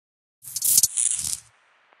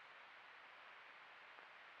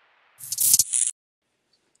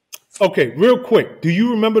Okay, real quick. Do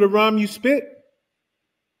you remember the rhyme you spit?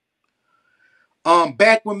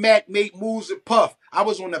 Back when Mac made moves with Puff, I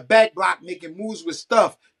was on the back block making moves with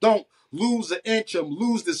stuff. Don't lose an inch or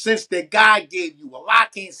lose the sense that God gave you. A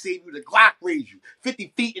lot can't save you. The Glock raised you.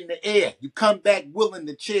 50 feet in the air. You come back willing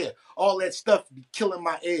the chair. All that stuff be killing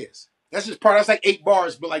my ears. That's just part. That's like 8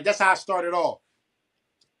 bars, but like that's how I started off.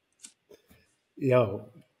 Yo,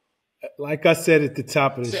 like I said at the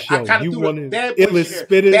top of the So I show, kind of you threw the one of bad the boy shit illest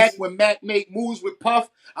there. Back spitters. when Mac made moves with Puff,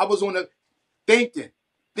 I was on the thinking.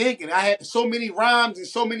 I had so many rhymes and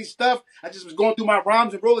so many stuff. I just was going through my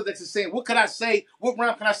rhymes and Rolodexes and saying, what could I say? What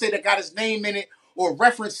rhyme can I say that got his name in it or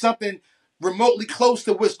reference something remotely close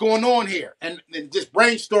to what's going on here? And just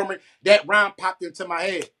brainstorming, that rhyme popped into my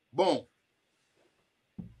head. Boom.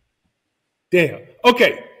 Damn.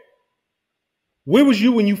 Okay. Where was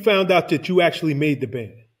you when you found out that you actually made the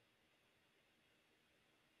band?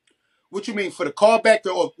 What you mean, for the callback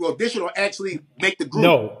or audition or actually make the group?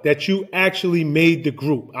 No, that you actually made the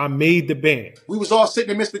group. I made the band. We was all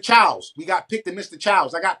sitting in Mr. Child's. We got picked in Mr.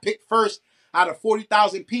 Child's. I got picked first out of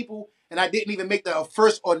 40,000 people, and I didn't even make the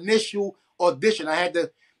first initial audition. I had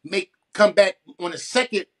to come back on the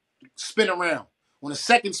second spin around. On the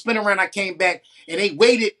second spin around, I came back, and they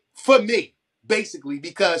waited for me, basically,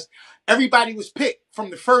 because everybody was picked from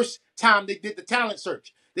the first time they did the talent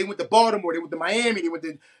search. They went to Baltimore, they went to Miami, they went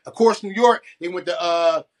to, of course, New York, they went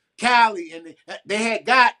to Cali, and they had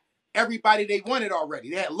got everybody they wanted already.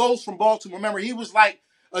 They had Los from Baltimore. Remember, he was like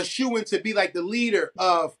a shoo-in to be like the leader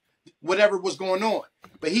of whatever was going on.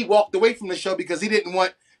 But he walked away from the show because he didn't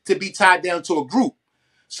want to be tied down to a group.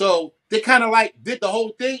 So they kind of like did the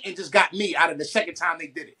whole thing and just got me out of the second time they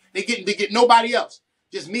did it. They get nobody else.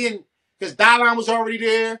 Just me, and because Dylan was already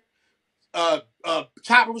there.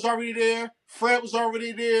 Chopper was already there. Fred was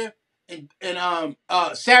already there. And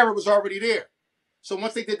Sarah was already there. So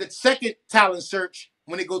once they did the second talent search,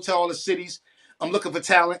 when they go to all the cities, I'm looking for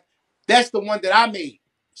talent. That's the one that I made.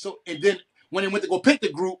 So, and then when they went to go pick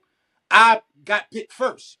the group, I got picked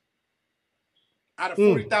first out of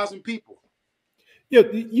 40,000 people. Yeah,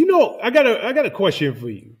 you know, I got a question for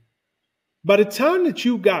you. By the time that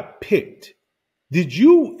you got picked, did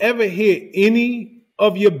you ever hear any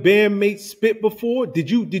of your bandmates spit before? Did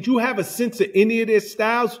you have a sense of any of their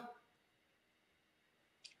styles?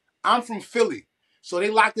 I'm from Philly. So they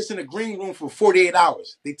locked us in a green room for 48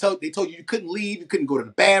 hours. They told you couldn't leave, you couldn't go to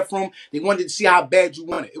the bathroom. They wanted to see how bad you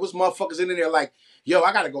wanted. It was motherfuckers in there like, yo,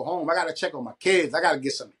 I gotta go home. I gotta check on my kids. I gotta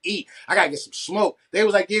get something to eat. I gotta get some smoke. They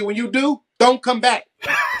was like, yeah, when you do, don't come back.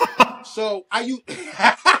 So I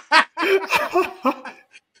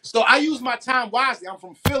use my time wisely. I'm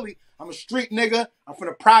from Philly. I'm a street nigga. I'm from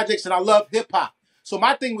the projects and I love hip hop. So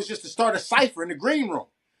my thing was just to start a cipher in the green room.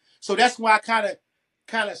 So that's why I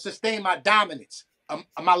kind of sustained my dominance.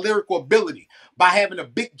 My lyrical ability by having a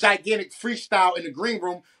big, gigantic freestyle in the green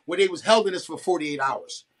room where they was held in this for 48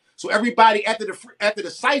 hours. So everybody, after the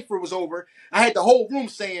cipher was over, I had the whole room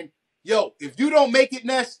saying, yo, if you don't make it,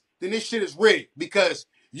 Ness, then this shit is rigged because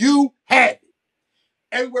you had it.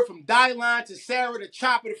 Everywhere from Dylan to Sarah to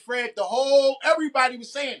Chopper to Fred, everybody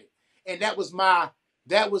was saying it. And that was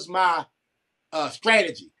my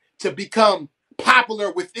strategy to become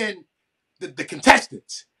popular within the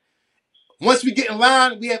contestants. Once we get in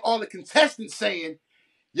line, we have all the contestants saying,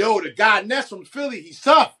 yo, the guy Ness from Philly, he's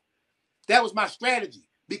tough. That was my strategy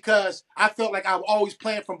because I felt like I was always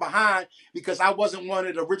playing from behind because I wasn't one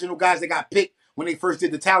of the original guys that got picked when they first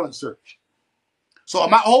did the talent search. So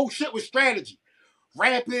my whole shit was strategy.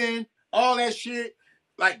 Rapping, all that shit,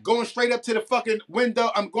 like going straight up to the fucking window,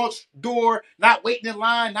 I'm going door, not waiting in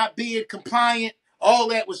line, not being compliant. All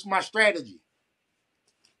that was my strategy.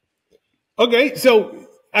 Okay, so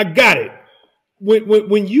I got it.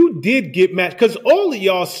 When you did get matched, because all of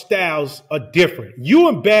y'all styles are different. You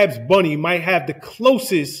and Babs Bunny might have the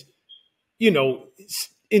closest,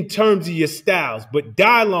 in terms of your styles, but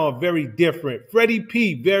Dylon very different. Freddie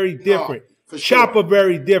P very different. For Chopper sure.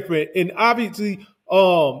 very different, and obviously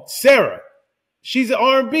Sarah, she's an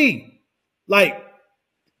R&B. Like,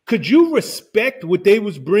 could you respect what they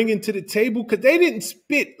was bringing to the table? Because they didn't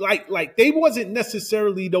spit like they wasn't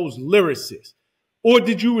necessarily those lyricists, or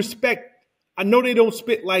did you respect? I know they don't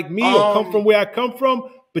spit like me or come from where I come from,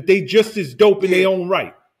 but they just as dope in their own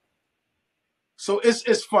right. So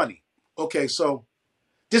it's funny. Okay, so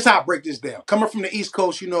this is how I break this down. Coming from the East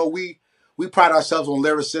Coast, we pride ourselves on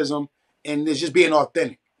lyricism and it's just being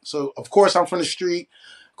authentic. So of course I'm from the street.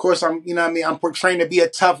 Of course I'm, I'm portraying to be a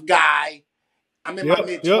tough guy. I'm in my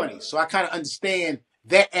mid-20s, so I kind of understand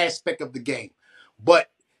that aspect of the game.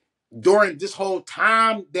 But during this whole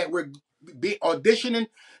time that we're auditioning,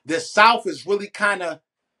 the South is really kind of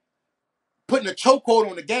putting a chokehold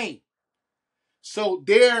on the game. So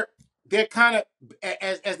they're kind of,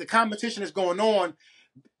 as the competition is going on,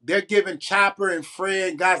 they're giving Chopper and Fred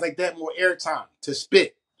and guys like that more airtime to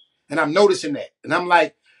spit. And I'm noticing that. And I'm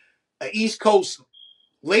like, an East Coast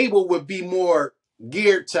label would be more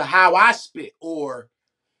geared to how I spit, or,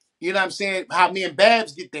 you know what I'm saying, how me and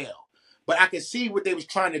Babs get down. But I can see what they was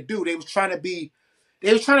trying to do. They was trying to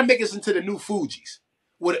make us into the new Fugees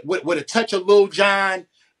with a touch of Lil Jon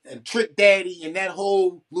and Trick Daddy and that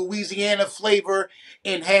whole Louisiana flavor,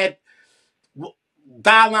 and had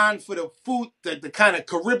Dialine for the food, the kind of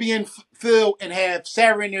Caribbean feel, and have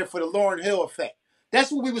Sarah in there for the Lauryn Hill effect.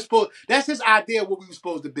 That's what we were supposed. That's his idea of what we were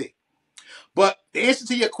supposed to be. But the answer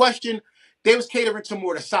to your question, they was catering to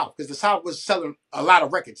more the South, because the South was selling a lot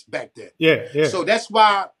of records back then. Yeah, yeah. So that's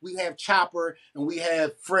why we have Chopper and we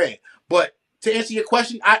have Fred. But to answer your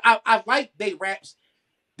question, I like they raps.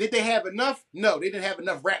 Did they have enough? No, they didn't have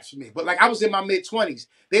enough raps for me. But like, I was in my mid-20s.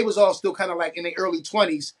 They was all still kind of like in their early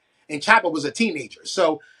 20s, and Chopper was a teenager.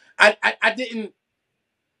 So I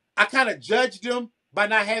kind of judged them by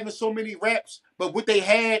not having so many raps, but what they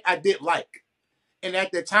had, I did like. And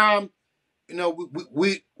at the time, you know,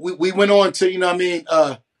 we went on to, you know what I mean,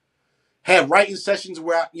 have writing sessions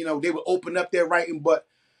where, you know, they would open up their writing, but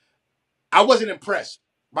I wasn't impressed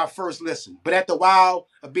by first listen. But after a while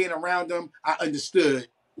of being around them, I understood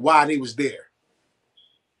why they was there.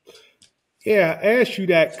 Yeah, I asked you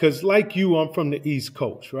that because, like you, I'm from the East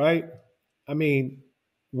Coast, right? I mean,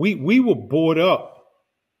 we were brought up.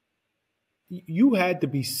 You had to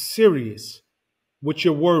be serious with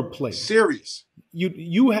your wordplay. Serious.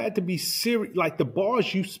 You had to be serious. Like, the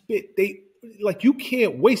bars you spit, like, you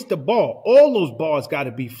can't waste the bar. All those bars got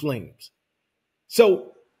to be flames.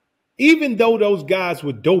 So even though those guys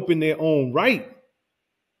were dope in their own right,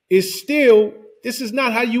 it's still, this is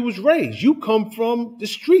not how you was raised. You come from the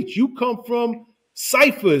streets. You come from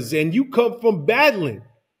ciphers, and you come from battling.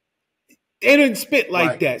 They didn't spit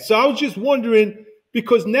like that. So I was just wondering,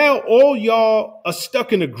 because now all y'all are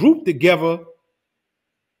stuck in a group together.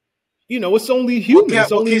 You know, it's only human.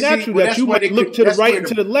 It's only natural that you might look to the right and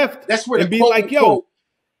to the left and be like, yo.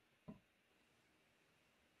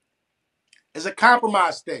 It's a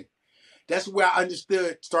compromise thing. That's where I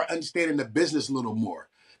start understanding the business a little more.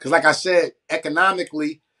 Because like I said,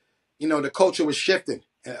 economically, you know, the culture was shifting.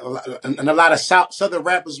 And a lot of Southern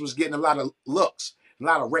rappers was getting a lot of looks, a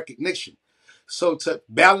lot of recognition. So to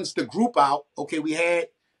balance the group out, okay, we had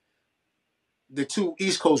the two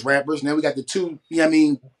East Coast rappers. Now we got the two, you know what I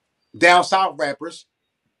mean, down South rappers.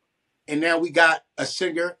 And now we got a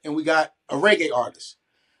singer and we got a reggae artist.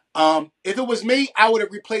 If it was me, I would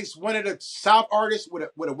have replaced one of the South artists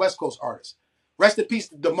with a West Coast artist. Rest in peace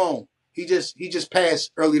to Damone. He just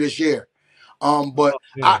passed early this year. But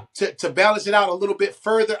to balance it out a little bit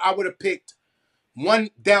further, I would have picked one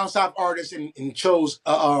down South artist and chose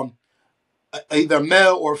either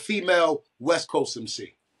male or female West Coast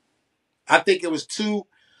MC. I think it was too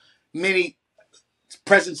many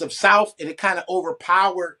presence of South, and it kind of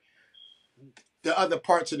overpowered the other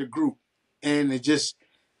parts of the group. And it just,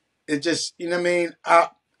 you know what I mean? I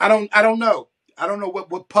don't know. I don't know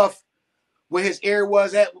what Puff, where his ear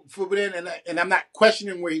was at for then, and I'm not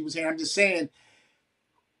questioning where he was here. I'm just saying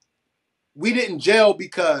we didn't gel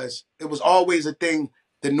because it was always a thing,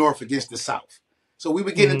 the North against the South. So we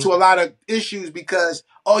would get into a lot of issues because,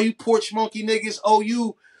 oh, you porch monkey niggas, oh,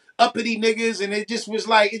 you uppity niggas, and it just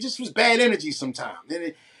was bad energy sometimes.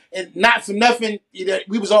 And not for nothing, you know,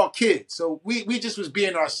 we was all kids, so we just was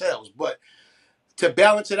being ourselves. But to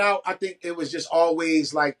balance it out, I think it was just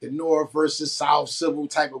always like the North versus South civil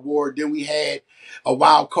type of war. Then we had a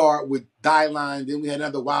wild card with Dialine. Then we had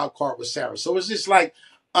another wild card with Sarah. So it's just like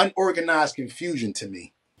unorganized confusion to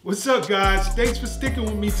me. What's up, guys? Thanks for sticking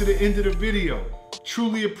with me to the end of the video.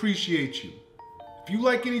 Truly appreciate you. If you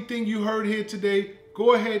like anything you heard here today,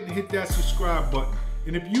 go ahead and hit that subscribe button.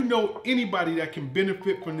 And if you know anybody that can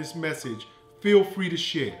benefit from this message, feel free to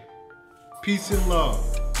share. Peace and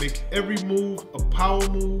love. Make every move a power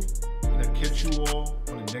move, and I'll catch you all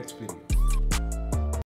on the next video.